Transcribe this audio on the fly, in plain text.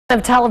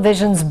Of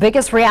television's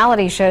biggest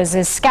reality shows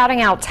is scouting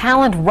out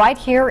talent right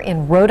here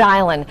in Rhode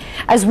Island.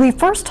 As we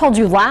first told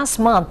you last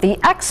month, the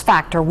X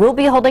Factor will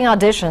be holding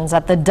auditions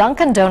at the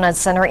Dunkin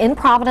Center in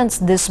Providence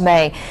this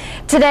May.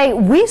 Today,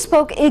 we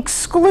spoke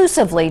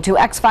exclusively to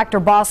X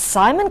Factor boss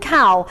Simon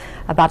Cowell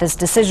about his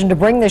decision to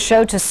bring the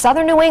show to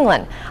Southern New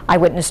England.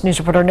 Eyewitness News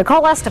reporter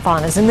Nicole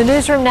Estefan is in the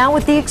newsroom now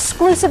with the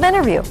exclusive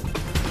interview.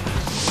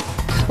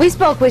 We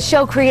spoke with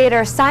show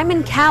creator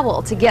Simon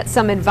Cowell to get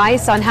some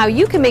advice on how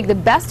you can make the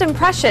best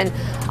impression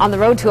on the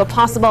road to a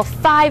possible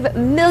 $5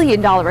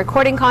 million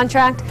recording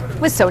contract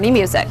with Sony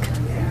Music.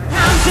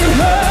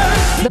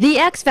 The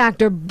X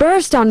Factor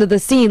burst onto the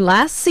scene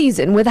last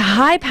season with a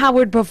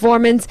high-powered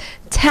performance,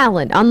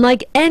 talent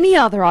unlike any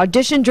other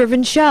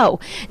audition-driven show.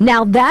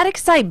 Now that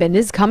excitement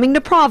is coming to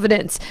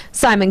Providence.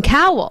 Simon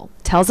Cowell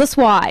tells us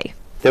why.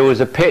 There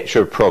was a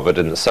picture of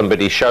Providence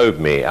somebody showed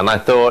me, and I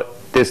thought,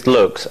 this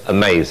looks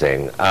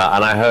amazing,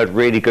 and I heard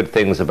really good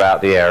things about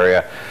the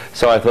area,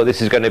 so I thought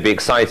this is going to be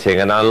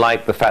exciting, and I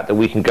like the fact that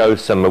we can go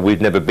somewhere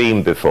we've never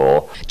been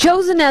before.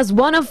 Chosen as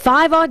one of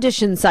 5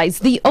 audition sites,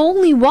 the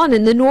only one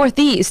in the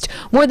Northeast,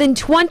 more than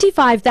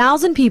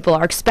 25,000 people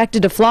are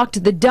expected to flock to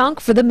the Dunk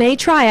for the May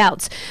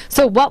tryouts.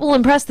 So what will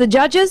impress the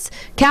judges?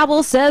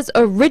 Cowell says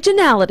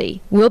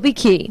originality will be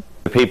key.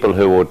 The people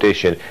who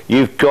audition,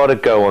 you've got to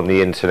go on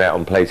the internet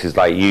on places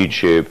like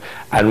YouTube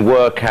and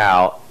work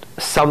out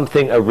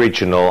something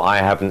original I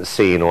haven't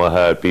seen or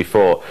heard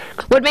before.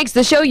 What makes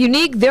the show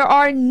unique? There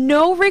are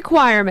no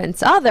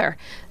requirements other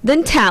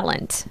than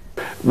talent.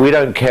 We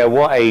don't care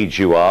what age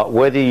you are,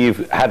 whether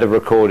you've had a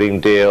recording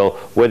deal,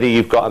 whether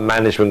you've got a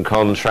management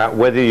contract,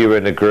 whether you're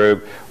in a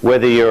group,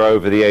 whether you're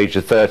over the age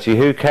of 30,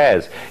 who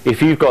cares?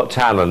 If you've got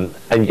talent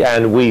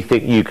and we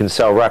think you can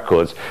sell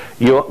records,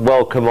 you're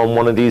welcome on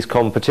one of these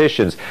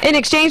competitions. In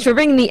exchange for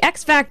bringing the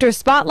X Factor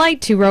spotlight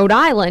to Rhode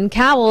Island,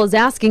 Cowell is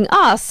asking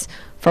us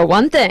for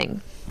one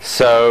thing.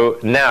 So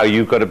now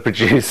you've got to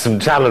produce some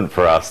talent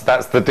for us.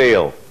 That's the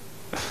deal.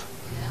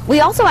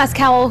 We also asked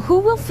Cowell who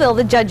will fill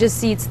the judges'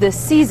 seats this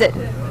season.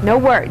 No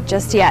word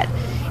just yet.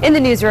 In the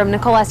newsroom,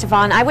 Nicole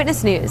Estefan,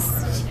 Eyewitness News.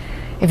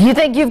 If you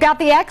think you've got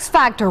the X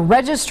Factor,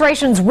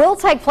 registrations will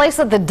take place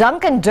at the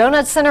Dunkin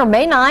Center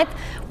May 9th,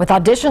 with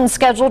auditions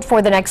scheduled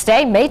for the next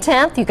day, May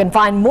 10th. You can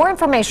find more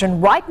information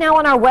right now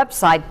on our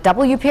website,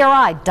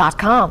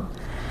 WPRI.com.